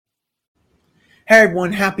Hey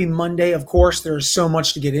everyone, happy Monday. Of course, there's so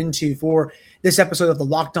much to get into for this episode of the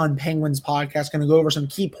Locked On Penguins podcast. Going to go over some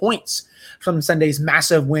key points from Sunday's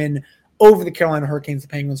massive win over the Carolina Hurricanes. The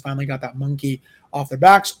Penguins finally got that monkey off their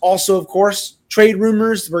backs. Also, of course, trade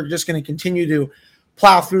rumors. We're just going to continue to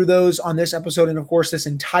plow through those on this episode and, of course, this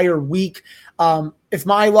entire week. If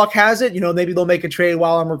my luck has it, maybe they'll make a trade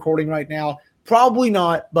while I'm recording right now. Probably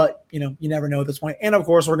not, but, you never know at this point. And, of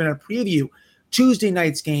course, we're going to preview Tuesday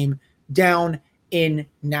night's game down in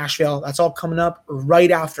Nashville. That's all coming up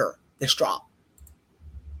right after this drop.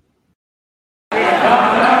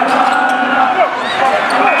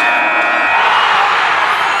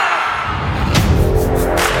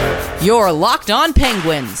 You're Locked On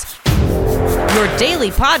Penguins, your daily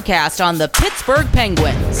podcast on the Pittsburgh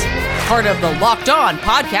Penguins, part of the Locked On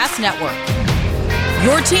Podcast Network,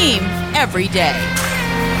 your team every day.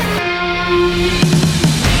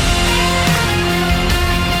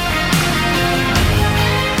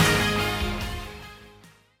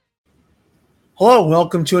 Hello,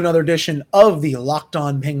 welcome to another edition of the Locked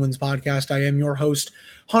On Penguins podcast. I am your host,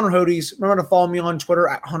 Hunter Hodes. Remember to follow me on Twitter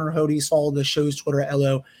at Hunter Hodes. Follow the show's Twitter at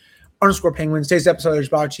LO_Penguins. Today's episode is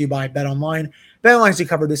brought to you by BetOnline. BetOnline is to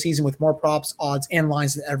cover the season with more props, odds, and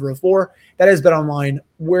lines than ever before. That is BetOnline,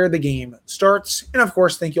 where the game starts. And of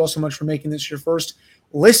course, thank you all so much for making this your first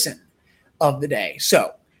listen of the day.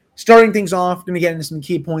 So, starting things off, going to get into some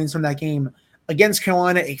key points from that game against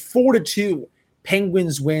Carolina, a 4-2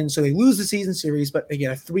 Penguins win. So they lose the season series, but they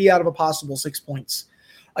get a 3 out of a possible 6 points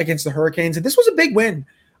against the Hurricanes. And this was a big win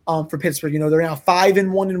for Pittsburgh. They're now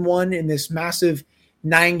 5-1-1 in this massive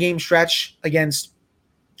 9-game stretch against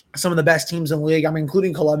some of the best teams in the league. I'm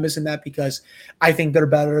including Columbus in that because I think they're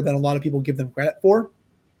better than a lot of people give them credit for.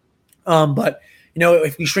 But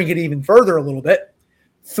if we shrink it even further a little bit,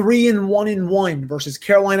 3-1-1 versus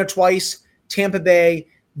Carolina twice, Tampa Bay,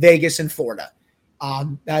 Vegas, and Florida.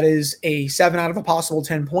 That is a 7 out of a possible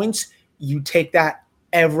 10 points. You take that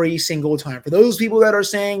every single time. For those people that are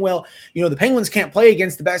saying, well, the Penguins can't play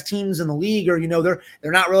against the best teams in the league, or,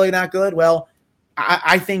 they're not really that good. Well,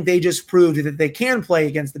 I think they just proved that they can play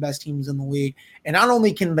against the best teams in the league. And not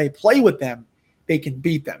only can they play with them, they can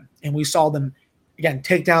beat them. And we saw them, again,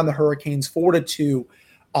 take down the Hurricanes 4-2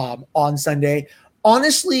 on Sunday.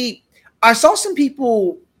 Honestly, I saw some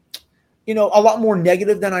people a lot more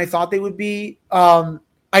negative than I thought they would be. I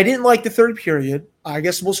didn't like the third period. I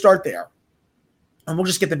guess we'll start there. And we'll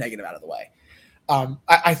just get the negative out of the way.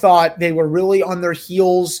 I thought they were really on their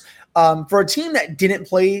heels for a team that didn't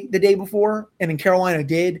play the day before, and in Carolina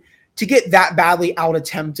did, to get that badly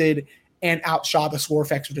out-attempted and outshot. The score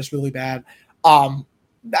effects were just really bad.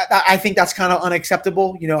 I think that's kind of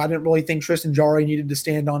unacceptable. I didn't really think Tristan Jarry needed to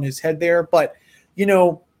stand on his head there. But,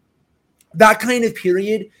 that kind of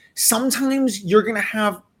period, sometimes you're gonna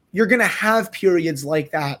have periods like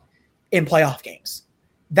that in playoff games.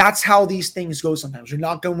 That's how these things go. Sometimes you're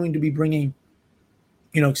not going to be bringing,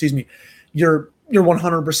 your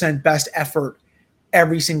 100% best effort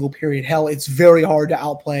every single period. Hell, it's very hard to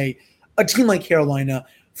outplay a team like Carolina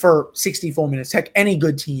for 64 minutes. Heck, any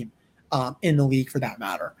good team in the league for that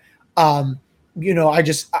matter. I know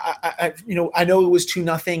it was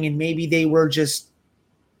 2-0, and maybe they were just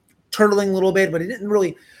turtling a little bit, but it didn't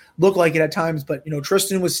really look like it at times. But,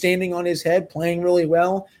 Tristan was standing on his head, playing really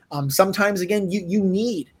well. Sometimes, again, you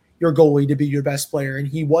need your goalie to be your best player, and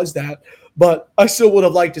he was that. But I still would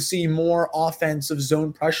have liked to see more offensive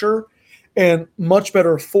zone pressure and much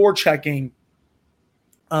better forechecking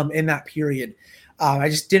in that period. I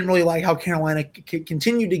just didn't really like how Carolina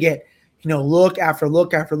continued to get, look after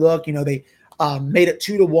look after look. They made it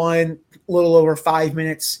 2-1, a little over 5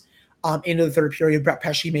 minutes into the third period. Brett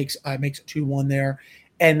Pesce makes it 2-1 there.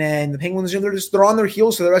 And then the Penguins, they're on their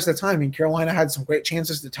heels for the rest of the time. I mean, Carolina had some great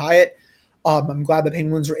chances to tie it. I'm glad the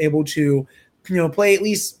Penguins were able to, play at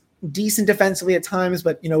least decent defensively at times,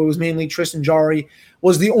 but, it was mainly Tristan Jarry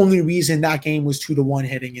was the only reason that game was 2-1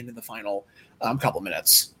 heading into the final couple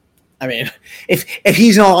minutes. I mean, if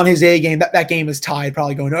he's not on his A game, that game is tied,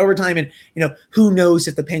 probably going to overtime. And, who knows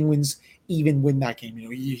if the Penguins even win that game.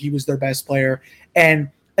 He was their best player.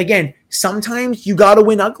 And again, sometimes you got to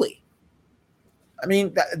win ugly. I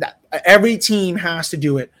mean, that every team has to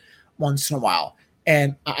do it once in a while.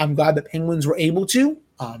 And I'm glad the Penguins were able to.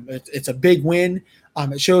 It's a big win.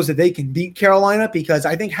 It shows that they can beat Carolina, because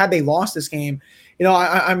I think had they lost this game,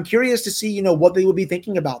 I'm curious to see, what they would be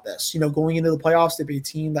thinking about this. Going into the playoffs, they'd be a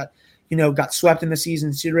team that, got swept in the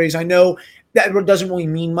season series. I know that doesn't really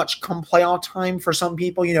mean much come playoff time for some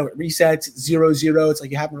people. It resets 0-0. It's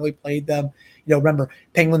like you haven't really played them. Remember,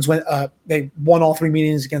 Penguins they won all 3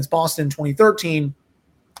 meetings against Boston in 2013.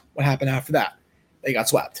 What happened after that? They got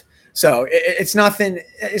swept. So it's nothing.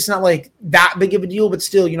 It's not like that big of a deal, but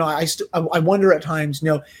still, I wonder at times,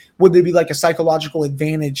 would there be like a psychological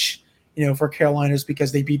advantage, for Carolina's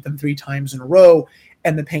because they beat them 3 times in a row,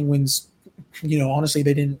 and the Penguins, honestly,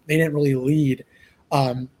 they didn't really lead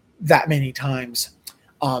that many times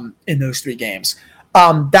in those 3 games.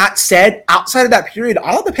 That said, outside of that period,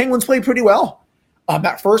 I thought the Penguins played pretty well.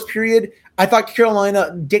 That first period, I thought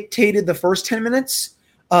Carolina dictated the first 10 minutes,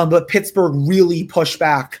 but Pittsburgh really pushed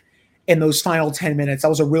back in those final 10 minutes. That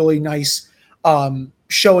was a really nice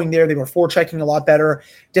showing there. They were forechecking a lot better.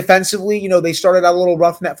 Defensively, they started out a little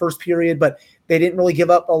rough in that first period, but they didn't really give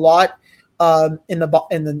up a lot in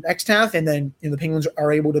the next half. And then the Penguins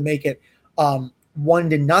are able to make it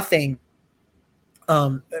 1-0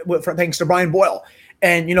 thanks to Brian Boyle.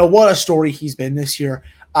 And what a story he's been this year.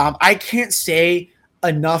 I can't say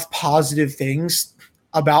enough positive things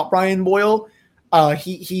about Brian Boyle.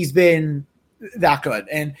 He's been that good.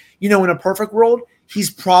 And, in a perfect world, he's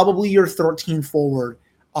probably your 13th forward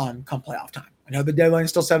come playoff time. I know the deadline is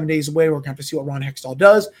still 7 days away. We're going to have to see what Ron Hextall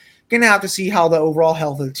does. Going to have to see how the overall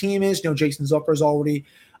health of the team is. Jason Zucker is already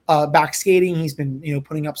back skating. He's been,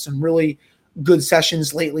 putting up some really good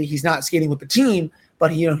sessions lately. He's not skating with the team,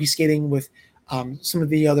 but he's skating with some of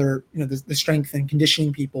the other, the strength and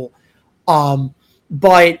conditioning people.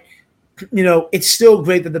 But it's still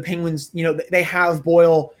great that the Penguins, they have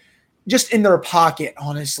Boyle just in their pocket,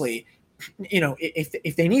 honestly,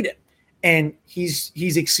 if they need it. And he's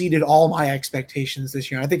exceeded all my expectations this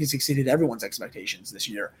year. I think he's exceeded everyone's expectations this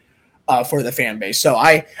year for the fan base. So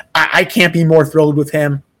I can't be more thrilled with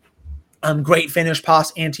him. Great finish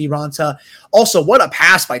pass, Antti Raanta. Also, what a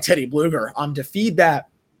pass by Teddy Bluger to feed that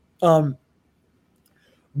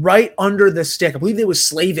right under the stick. I believe it was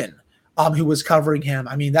Slavin who was covering him.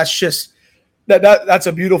 I mean, that's just that's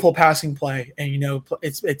a beautiful passing play. And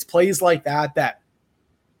it's plays like that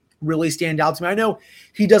really stand out to me. I know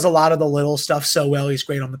he does a lot of the little stuff so well. He's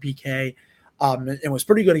great on the PK. And was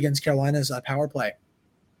pretty good against Carolina's power play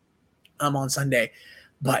on Sunday.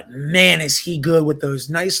 But man, is he good with those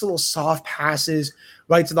nice little soft passes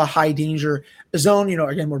right to the high danger zone.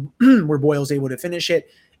 Again, where Boyle's able to finish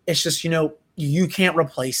it. It's just, you can't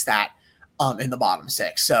replace that in the bottom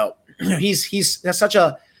 6. So that's such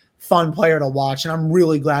a fun player to watch, and I'm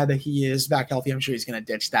really glad that he is back healthy. I'm sure he's going to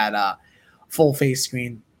ditch that full face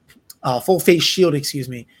shield,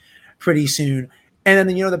 pretty soon. And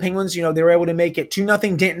then, the Penguins, they were able to make it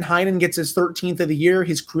 2-0. Danton Heinen gets his 13th of the year.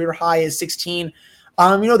 His career high is 16.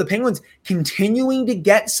 The Penguins continuing to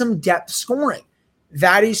get some depth scoring.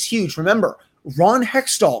 That is huge. Remember, Ron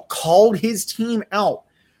Hextall called his team out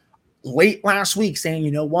late last week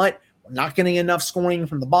saying, we're not getting enough scoring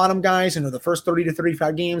from the bottom guys. The first 30 to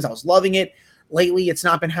 35 games, I was loving it. Lately, it's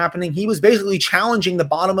not been happening. He was basically challenging the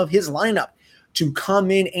bottom of his lineup to come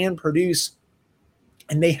in and produce.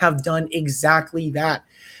 And they have done exactly that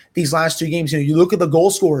these last 2 games. You look at the goal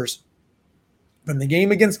scorers from the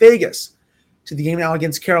game against Vegas to the game now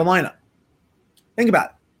against Carolina. Think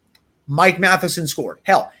about it. Mike Matheson scored.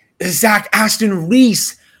 Hell, Zach Aston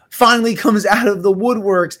Reese finally comes out of the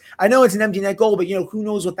woodworks. I know it's an empty net goal, but who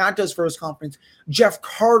knows what that does for his confidence. Jeff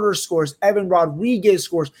Carter scores. Evan Rodriguez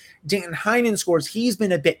scores. Danton Heinen scores. He's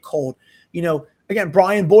been a bit cold. Again,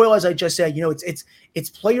 Brian Boyle, as I just said, it's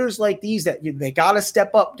players like these that they got to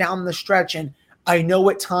step up down the stretch. And I know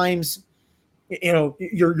at times,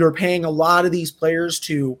 you're paying a lot of these players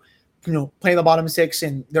to, play in the bottom 6,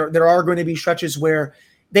 and there are going to be stretches where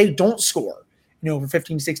they don't score, over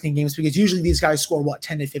 15, 16 games, because usually these guys score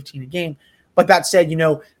 10 to 15 a game. But that said,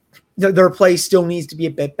 their play still needs to be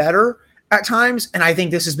a bit better at times. And I think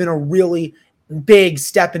this has been a really big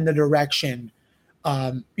step in the direction,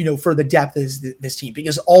 for the depth of this team,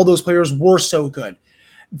 because all those players were so good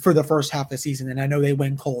for the first half of the season. And I know they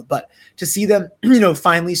went cold, but to see them,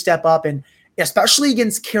 finally step up, and especially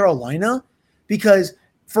against Carolina, because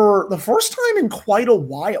for the first time in quite a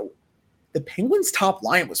while, the Penguins' top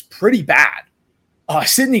line was pretty bad.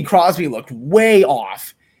 Sidney Crosby looked way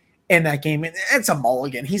off in that game. It's a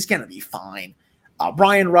mulligan. He's going to be fine.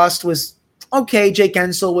 Brian Rust was okay. Jake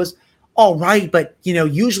Ensel was all right, but,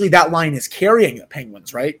 usually that line is carrying the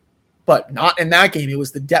Penguins, right? But not in that game. It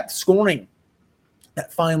was the depth scoring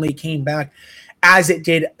that finally came back, as it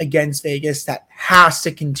did against Vegas. That has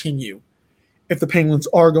to continue if the Penguins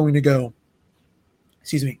are going to go,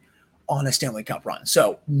 on a Stanley Cup run.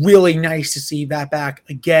 So really nice to see that back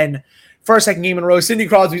again for a second game in a row. Sidney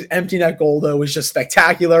Crosby's empty net goal, though, was just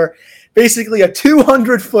spectacular. Basically a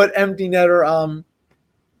 200-foot empty netter. I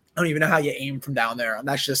don't even know how you aim from down there.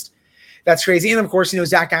 That's crazy. And, of course,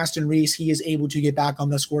 Zach Aston Reese, he is able to get back on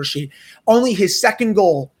the score sheet. Only his second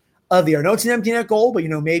goal of the year. No, it's an empty net goal, but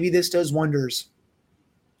maybe this does wonders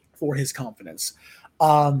for his confidence.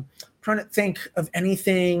 Trying to think of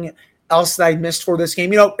anything else that I missed for this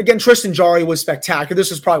game. Again, Tristan Jarry was spectacular. This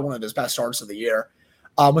was probably one of his best starts of the year.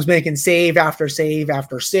 Was making save after save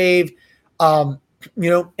after save. And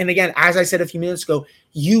again, as I said a few minutes ago,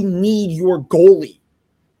 you need your goalie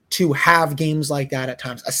to have games like that at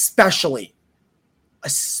times, especially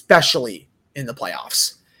in the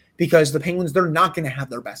playoffs, because the Penguins, they're not going to have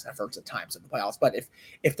their best efforts at times in the playoffs. But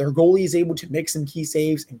if their goalie is able to make some key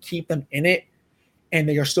saves and keep them in it, and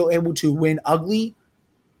they are still able to win ugly,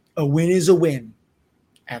 a win is a win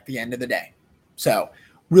at the end of the day. So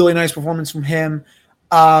really nice performance from him.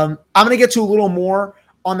 I'm going to get to a little more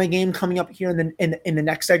on the game coming up here in the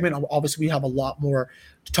next segment. Obviously, we have a lot more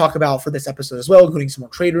to talk about for this episode as well, including some more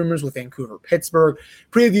trade rumors with Vancouver, Pittsburgh,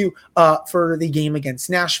 preview for the game against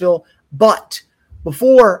Nashville. But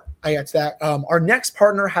before I get to that, our next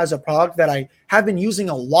partner has a product that I have been using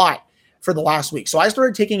a lot for the last week. So I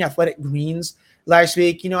started taking Athletic Greens last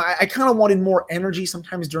week. I kind of wanted more energy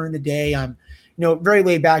sometimes during the day. I'm, very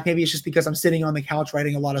laid back. Maybe it's just because I'm sitting on the couch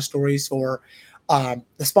writing a lot of stories for The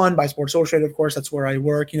Spun by Sports Illustrated. Of course, that's where I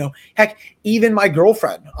work. Heck, even my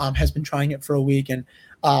girlfriend has been trying it for a week. And,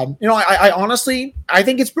 I honestly, I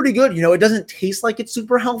think it's pretty good. It doesn't taste like it's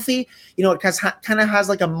super healthy. It kind of has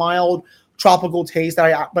like a mild tropical taste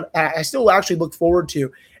but I still actually look forward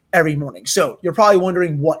to every morning. So you're probably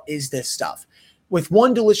wondering, what is this stuff? With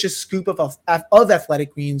one delicious scoop of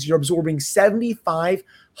Athletic Greens, you're absorbing 75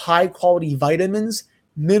 high-quality vitamins,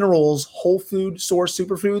 minerals, whole food source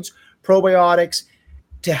superfoods, probiotics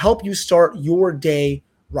to help you start your day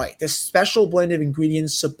right. This special blend of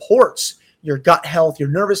ingredients supports your gut health, your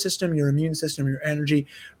nervous system, your immune system, your energy,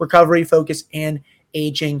 recovery, focus, and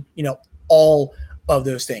aging, all of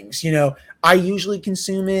those things. I usually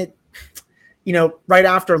consume it, right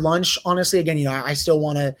after lunch. Honestly, again, I still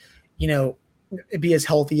want to, be as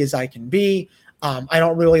healthy as I can be. I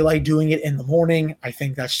don't really like doing it in the morning. I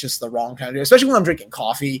think that's just the wrong kind of do, especially when I'm drinking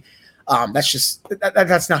coffee.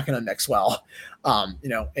 That's not going to mix well,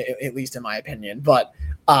 at least in my opinion. But,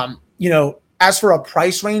 as for a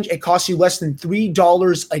price range, it costs you less than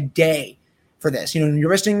 $3 a day for this. You're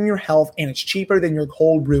investing in your health, and it's cheaper than your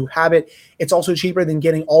cold brew habit. It's also cheaper than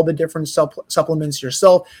getting all the different supplements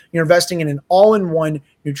yourself. You're investing in an all-in-one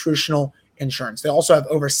nutritional insurance. They also have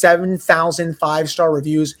over 7,000 5-star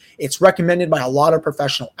reviews. It's recommended by a lot of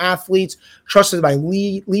professional athletes, trusted by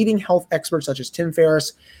leading health experts such as Tim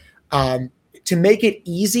Ferriss. To make it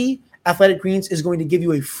easy, Athletic Greens is going to give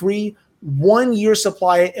you a free 1-year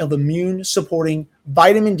supply of immune-supporting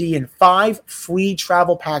vitamin D and 5 free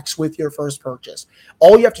travel packs with your first purchase.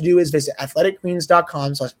 All you have to do is visit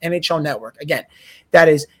athleticgreens.com/NHL Network. Again, that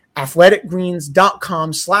is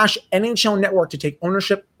athleticgreens.com/NHL Network to take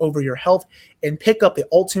ownership over your health and pick up the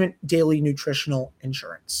ultimate daily nutritional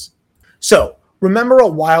insurance. So remember a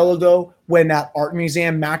while ago when that art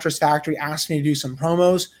museum Mattress Factory asked me to do some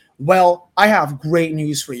promos? Well, I have great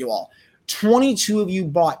news for you all. 22 of you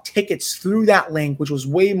bought tickets through that link, which was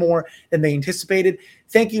way more than they anticipated.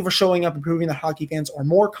 Thank you for showing up and proving that hockey fans are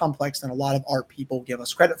more complex than a lot of art people give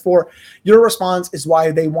us credit for. Your response is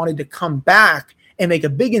why they wanted to come back and make a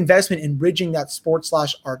big investment in bridging that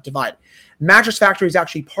sports/art divide. Mattress Factory is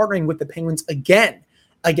actually partnering with the Penguins again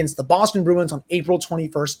against the Boston Bruins on April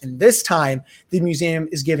 21st. And this time, the museum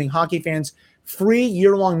is giving hockey fans free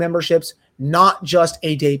year-long memberships, not just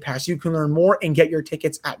a day pass. You can learn more and get your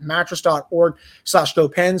tickets at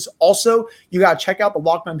mattress.org/GoPens. Also, you got to check out the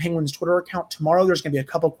Locked On Penguins Twitter account. Tomorrow, there's going to be a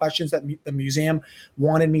couple questions that the museum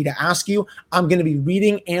wanted me to ask you. I'm going to be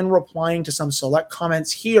reading and replying to some select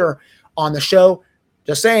comments here on the show.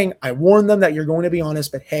 Just saying, I warned them that you're going to be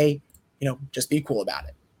honest, but hey, just be cool about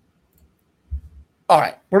it. All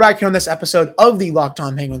right, we're back here on this episode of the Locked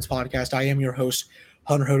On Penguins podcast. I am your host,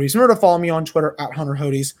 Hunter Hodes. Remember to follow me on Twitter at Hunter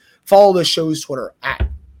Hodes. Follow the show's Twitter at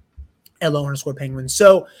 @LO_Penguins.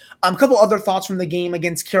 So a couple other thoughts from the game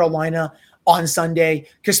against Carolina on Sunday.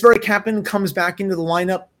 Kasperi Kapanen comes back into the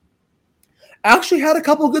lineup. Actually had a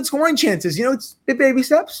couple of good scoring chances. It's baby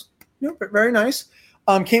steps. Very nice.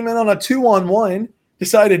 Came in on a 2-on-1,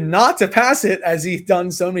 decided not to pass it as he's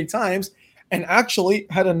done so many times, and actually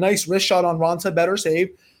had a nice wrist shot on Raanta, better save.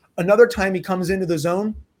 Another time he comes into the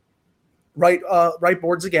zone, right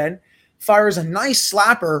boards again, fires a nice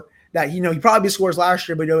slapper that, he probably scores last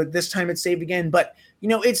year, but this time it's saved again. But,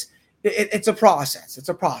 it's a process. It's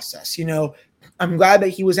a process. I'm glad that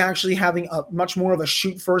he was actually having a much more of a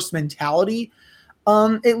shoot first mentality,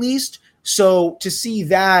 at least. So to see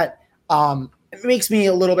that, it makes me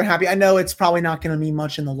a little bit happy. I know it's probably not going to mean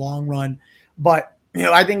much in the long run, but,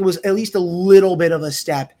 I think it was at least a little bit of a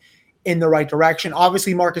step in the right direction.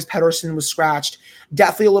 Obviously, Marcus Pettersson was scratched.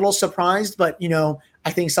 Definitely a little surprised, but, I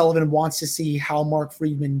think Sullivan wants to see how Mark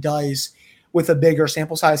Friedman does with a bigger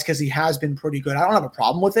sample size because he has been pretty good. I don't have a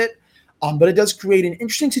problem with it, but it does create an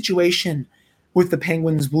interesting situation with the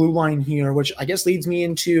Penguins blue line here, which I guess leads me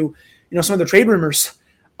into, some of the trade rumors.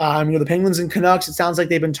 The Penguins and Canucks, it sounds like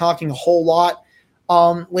they've been talking a whole lot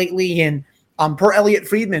lately. And per Elliot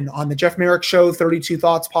Friedman on the Jeff Merrick Show, 32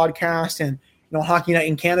 Thoughts podcast, and Hockey Night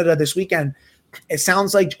in Canada this weekend, it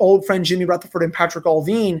sounds like old friend Jimmy Rutherford and Patrick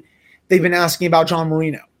Allvin, they've been asking about John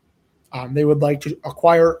Marino. They would like to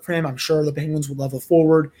acquire for him. I'm sure the Penguins would love a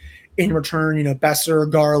forward in return. Besser,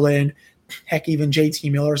 Garland, heck, even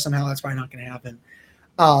JT Miller. Somehow that's probably not going to happen.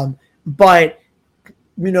 But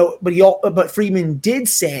Friedman did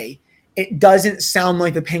say it doesn't sound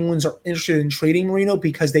like the Penguins are interested in trading Marino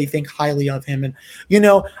because they think highly of him. And,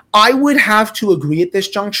 I would have to agree at this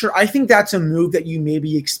juncture. I think that's a move that you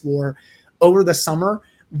maybe explore over the summer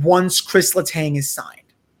once Chris Letang is signed.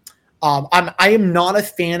 I am not a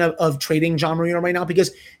fan of trading John Marino right now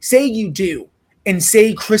because say you do and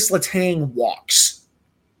say Chris Letang walks.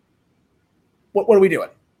 What are we doing?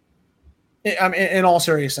 In all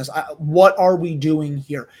seriousness, what are we doing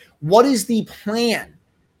here? What is the plan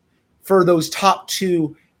for those top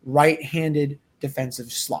two right-handed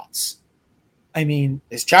defensive slots?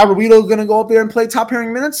 Is Chad Ruhwedel going to go up there and play top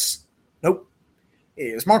pairing minutes? Nope.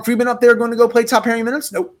 Is Mark Friedman up there going to go play top pairing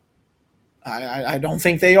minutes? Nope. I don't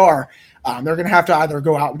think they are. They're going to have to either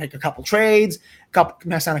go out and make a couple trades,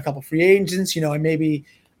 mess on a couple free agents, and maybe,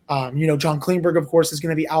 John Klingberg, of course, is going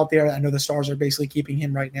to be out there. I know the Stars are basically keeping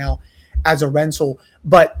him right now as a rental,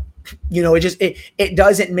 but, it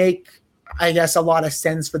doesn't make, I guess, a lot of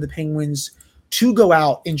sense for the Penguins to go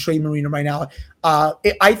out and trade Marino right now.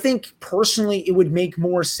 I think personally it would make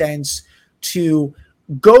more sense to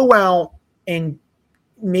go out and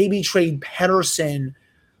maybe trade Pettersson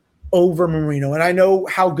over Marino. And I know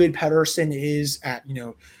how good Pettersson is at,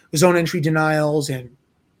 zone entry denials and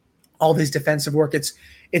all his defensive work.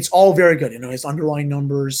 It's all very good. His underlying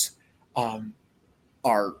numbers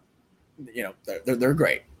are, they're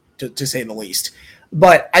great to say the least.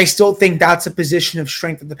 But I still think that's a position of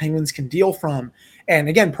strength that the Penguins can deal from. And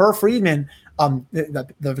again, per Friedman,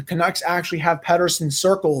 the Canucks actually have Pettersson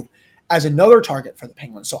circled as another target for the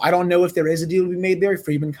Penguins. So I don't know if there is a deal to be made there.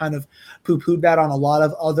 Friedman kind of poo-pooed that on a lot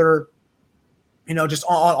of other, just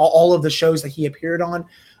on all of the shows that he appeared on.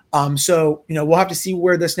 So we'll have to see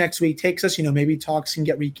where this next week takes us. Maybe talks can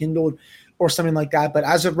get rekindled or something like that. But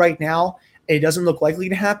as of right now, it doesn't look likely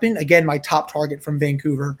to happen. Again, my top target from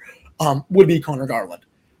Vancouver would be Connor Garland.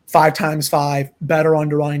 5x5, better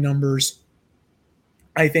underlying numbers.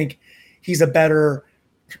 I think he's a better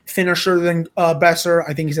finisher than Besser.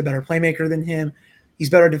 I think he's a better playmaker than him. He's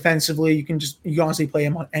better defensively. You can honestly play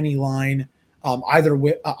him on any line,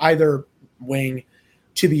 either wing,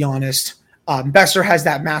 to be honest. Besser has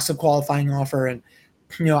that massive qualifying offer, and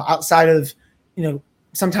outside of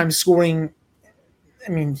sometimes scoring,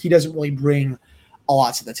 he doesn't really bring a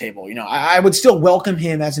lot to the table. I would still welcome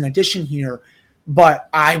him as an addition here, but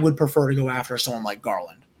I would prefer to go after someone like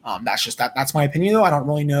Garland. That's my opinion, though. I don't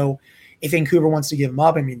really know if Vancouver wants to give him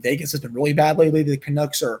up. Vegas has been really bad lately. The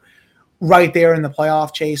Canucks are right there in the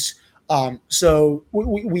playoff chase. So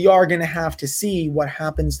we are going to have to see what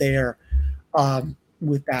happens there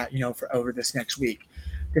with that, for over this next week,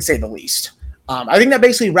 to say the least. I think that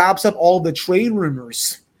basically wraps up all the trade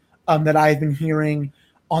rumors that I've been hearing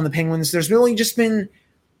on the Penguins. There's really just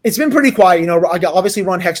it's been pretty quiet. Obviously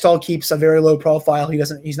Ron Hextall keeps a very low profile.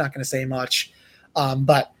 He's not going to say much.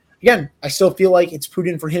 But again, I still feel like it's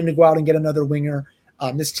prudent for him to go out and get another winger.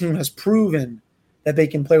 This team has proven that they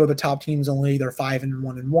can play with the top teams only. They're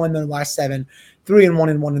 5-1-1 in their last 7,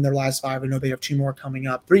 3-1-1 in their last 5. I know they have 2 more coming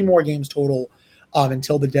up, 3 more games total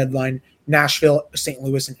until the deadline. Nashville, St.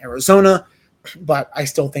 Louis, and Arizona. But I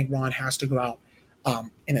still think Ron has to go out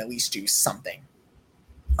and at least do something,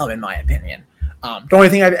 in my opinion. I don't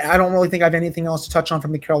really think I have anything else to touch on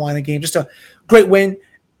from the Carolina game. Just a great win,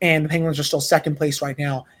 and the Penguins are still second place right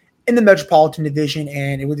now in the Metropolitan Division,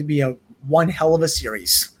 and it would be one hell of a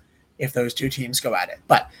series if those two teams go at it.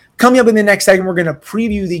 But coming up in the next segment, we're going to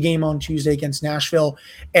preview the game on Tuesday against Nashville.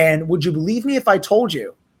 And would you believe me if I told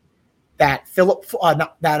you that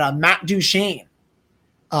Matt Duchene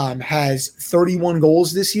has 31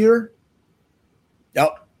 goals this year?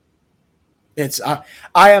 Yep. It's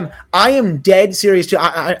I am dead serious too.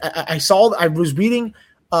 I was reading.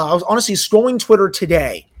 I was honestly scrolling Twitter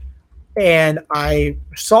today, and I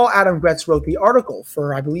saw Adam Gretz wrote the article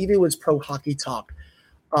for, I believe it was Pro Hockey Talk,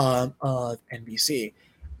 NBC,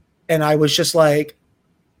 and I was just like,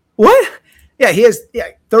 "What?" he has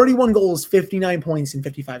 31 goals, 59 points in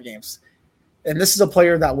 55 games. And this is a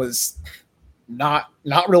player that was not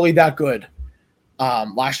really that good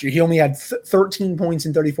last year. He only had 13 points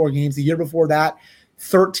in 34 games. The year before that,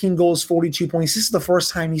 13 goals, 42 points. This is the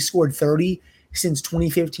first time he scored 30 since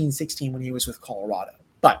 2015-16 when he was with Colorado.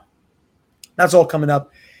 But that's all coming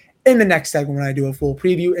up in the next segment when I do a full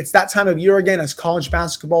preview. It's that time of year again as college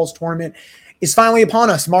basketball's tournament is finally upon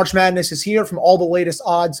us. March Madness is here. From all the latest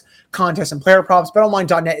odds, contests, and player props,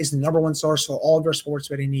 BetOnline.net is the #1 source for all of your sports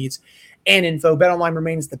betting needs and info. BetOnline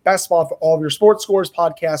remains the best spot for all of your sports scores,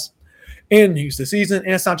 podcasts, and news this season.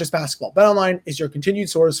 And it's not just basketball. BetOnline is your continued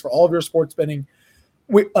source for all of your sports betting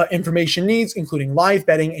information needs, including live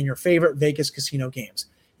betting and your favorite Vegas casino games.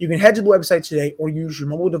 You can head to the website today or use your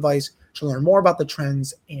mobile device to learn more about the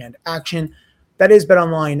trends and action. That is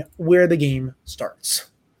BetOnline, where the game starts.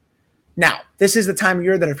 Now, this is the time of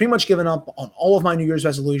year that I've pretty much given up on all of my New Year's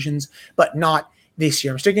resolutions, but not this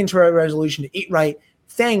year. I'm sticking to a resolution to eat right,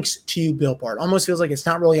 thanks to Built Bar. It almost feels like it's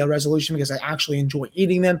not really a resolution because I actually enjoy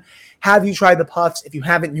eating them. Have you tried the Puffs? If you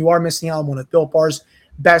haven't, you are missing out on one of Built Bar's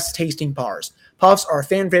best tasting bars. Puffs are a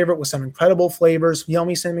fan favorite with some incredible flavors: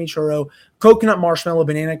 yummy cinnamon churro, coconut marshmallow,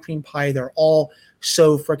 banana cream pie. They're all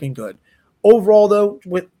so freaking good. Overall, though,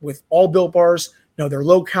 with all Built Bars, they're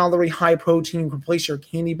low calorie, high protein. You can replace your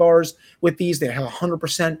candy bars with these. They have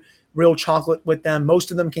 100% real chocolate with them.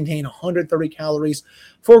 Most of them contain 130 calories,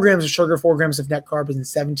 4 grams of sugar, 4 grams of net carbs, and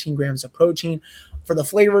 17 grams of protein. For the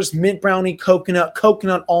flavors, mint brownie,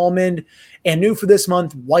 coconut almond, and new for this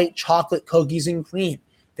month, white chocolate cookies and cream.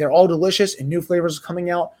 They're all delicious, and new flavors are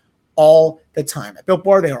coming out all the time. At Built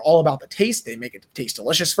Bar, they are all about the taste. They make it taste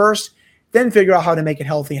delicious first, then figure out how to make it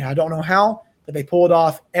healthy. And I don't know how, but they pull it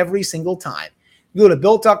off every single time. You go to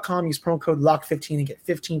Built.com, use promo code LOCK15 and get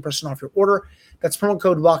 15% off your order. That's promo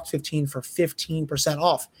code LOCK15 for 15%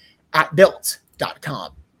 off at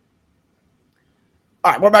Built.com.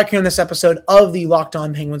 All right, we're back here in this episode of the Locked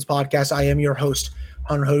On Penguins podcast. I am your host,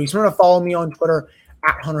 Hunter Hodes. Remember to follow me on Twitter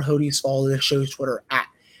at Hunter Hodes. Follow the show's Twitter at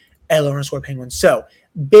 @LO_Penguins. So,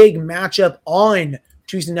 big matchup on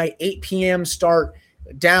Tuesday night, 8 p.m. start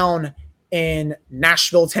down in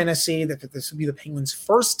Nashville, Tennessee. This will be the Penguins'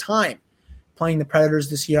 first time playing the Predators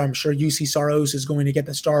this year. I'm sure UC Saros is going to get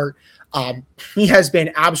the start. He has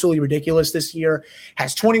been absolutely ridiculous this year.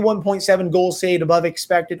 Has 21.7 goals saved above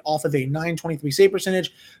expected off of a .923 save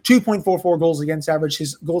percentage, 2.44 goals against average.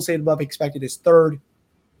 His goals saved above expected is third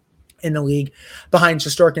in the league behind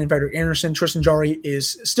Shesterkin and Frederik Andersen. Tristan Jarry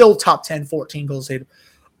is still top 10, 14 goals saved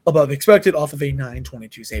above expected off of a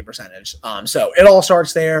 .922 save percentage. So it all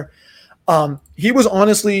starts there. He was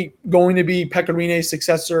honestly going to be Pekka Rinne's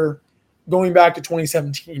successor going back to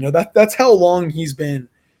 2017. That's how long he's been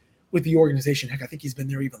with the organization. Heck, I think he's been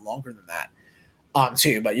there even longer than that,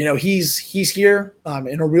 too. But he's here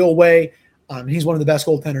in a real way. He's one of the best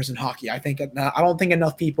goaltenders in hockey. I don't think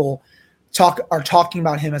enough people are talking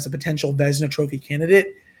about him as a potential Vezina Trophy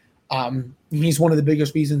candidate. He's one of the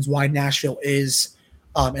biggest reasons why Nashville is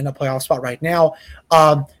in a playoff spot right now.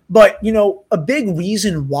 But a big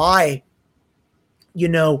reason why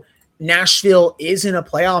Nashville is in a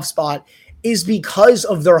playoff spot is because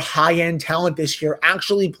of their high-end talent this year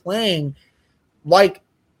actually playing like,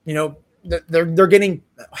 they're getting,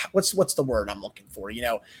 what's the word I'm looking for?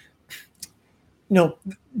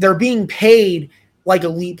 They're being paid like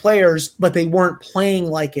elite players, but they weren't playing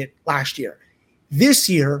like it last year. This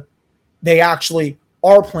year, they actually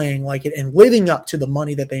are playing like it and living up to the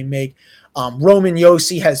money that they make. Roman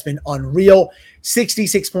Josi has been unreal.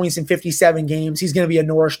 66 points in 57 games. He's going to be a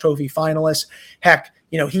Norris Trophy finalist. Heck,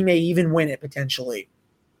 he may even win it potentially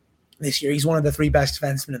this year. He's one of the 3 best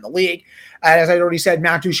defensemen in the league. As I already said,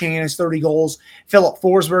 Matt Duchene has 30 goals. Philip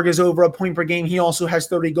Forsberg is over a point per game. He also has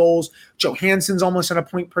 30 goals. Johansson's almost at a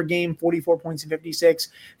point per game, 44 points in 56.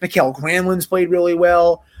 Mikael Granlund's played really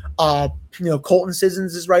well. Colton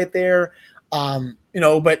Sissons is right there.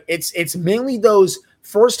 But it's mainly those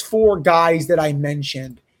first 4 guys that I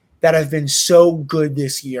mentioned that have been so good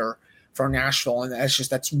this year for Nashville. And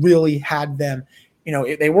that's really had them,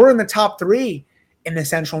 they were in the top 3 in the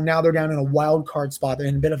Central. Now they're down in a wild card spot. They're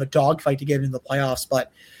in a bit of a dogfight to get into the playoffs.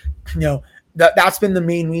 But, that's been the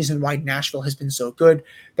main reason why Nashville has been so good.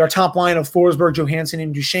 Their top line of Forsberg, Johansson,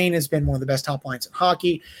 and Duchene has been one of the best top lines in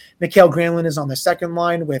hockey. Mikael Granlund is on the second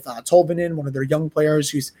line with Tolvanen, one of their young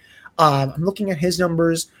players who's, I'm looking at his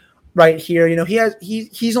numbers right here.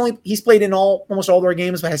 He's played in almost all their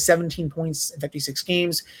games, but has 17 points in 56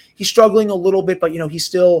 games. He's struggling a little bit, but he's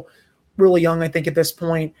still really young, I think, at this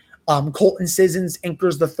point. Colton Sissons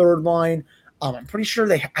anchors the third line. I'm pretty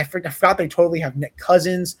sure I forgot they totally have Nick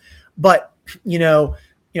Cousins, but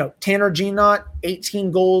Tanner Gienot,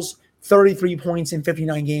 18 goals, 33 points in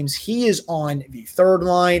 59 games. He is on the third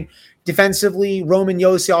line. Defensively, Roman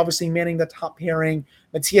Josi obviously manning the top pairing.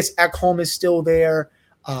 Matthias Ekholm is still there.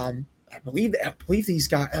 I believe these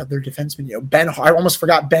guys, their defensemen, I almost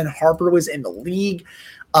forgot Ben Harper was in the league.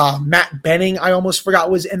 Matt Benning, I almost forgot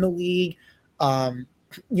was in the league.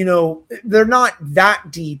 They're not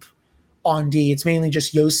that deep on D. It's mainly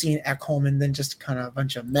just Josi and Ekholm and then just kind of a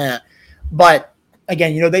bunch of meh. But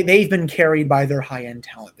again, they've been carried by their high-end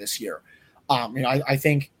talent this year. I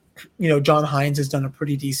think, John Hynes has done a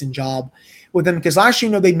pretty decent job with them because last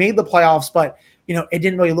year, they made the playoffs, but, it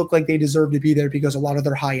didn't really look like they deserved to be there because a lot of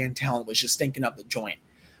their high-end talent was just stinking up the joint.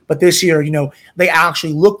 But this year, they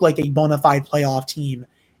actually look like a bona fide playoff team.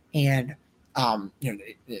 And,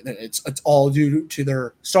 it's all due to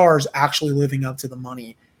their stars actually living up to the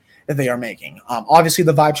money that they are making. Obviously,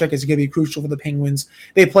 the vibe check is going to be crucial for the Penguins.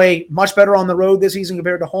 They play much better on the road this season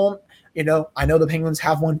compared to home. I know the Penguins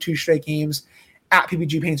have won 2 straight games. At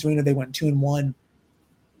PPG Paints Arena, they went 2-1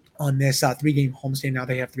 on this 3-game homestand. Now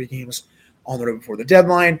they have 3 games on the road before the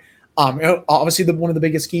deadline. Obviously, one of the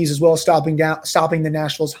biggest keys as well is stopping the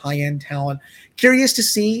Nashville's high-end talent. Curious to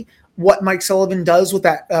see what Mike Sullivan does with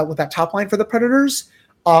that top line for the Predators.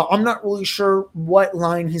 I'm not really sure what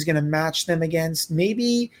line he's going to match them against.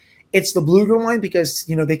 Maybe it's the Bluger line because,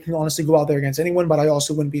 they can honestly go out there against anyone, but I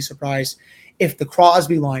also wouldn't be surprised if the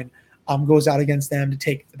Crosby line goes out against them to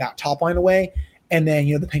take that top line away. And then,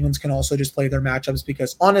 the Penguins can also just play their matchups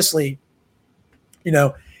because honestly,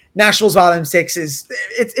 Nashville's bottom 6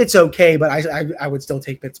 it's okay, but I would still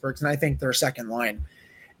take Pittsburgh's. And I think their second line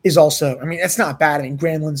is also, it's not bad.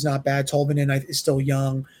 Granlund's not bad. Tolvanen is still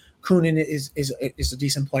young. Kunin is a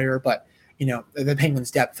decent player, but, the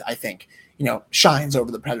Penguins' depth, I think, shines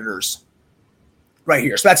over the Predators right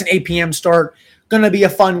here. So that's an 8 p.m. start. Going to be a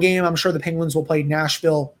fun game. I'm sure the Penguins will play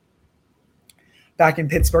Nashville back in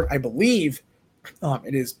Pittsburgh. I believe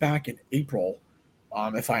it is back in April.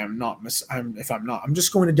 I'm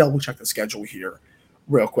just going to double check the schedule here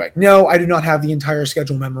real quick. No, I do not have the entire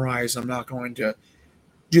schedule memorized. I'm not going to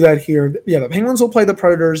do that here. Yeah, the Penguins will play the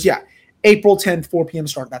Predators. Yeah, April 10th, 4 p.m.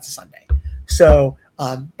 start. That's a Sunday. So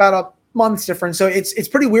about a month's difference. So it's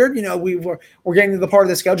pretty weird. We're getting to the part of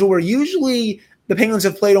the schedule where usually the Penguins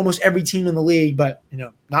have played almost every team in the league, but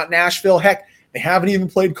not Nashville. Heck, they haven't even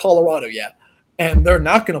played Colorado yet, and they're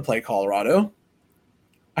not going to play Colorado,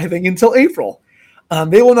 I think, until April.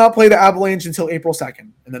 They will not play the Avalanche until April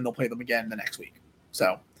 2nd, and then they'll play them again the next week.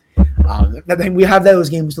 So then we have those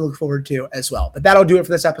games to look forward to as well. But that'll do it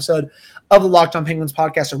for this episode of the Locked On Penguins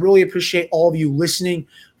podcast. I really appreciate all of you listening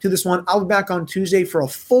to this one. I'll be back on Tuesday for a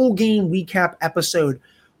full game recap episode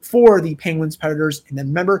for the Penguins Predators. And then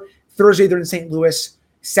remember, Thursday they're in St. Louis.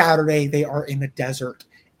 Saturday they are in the desert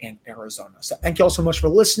in Arizona. So thank you all so much for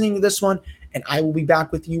listening to this one, and I will be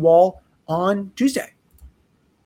back with you all on Tuesday.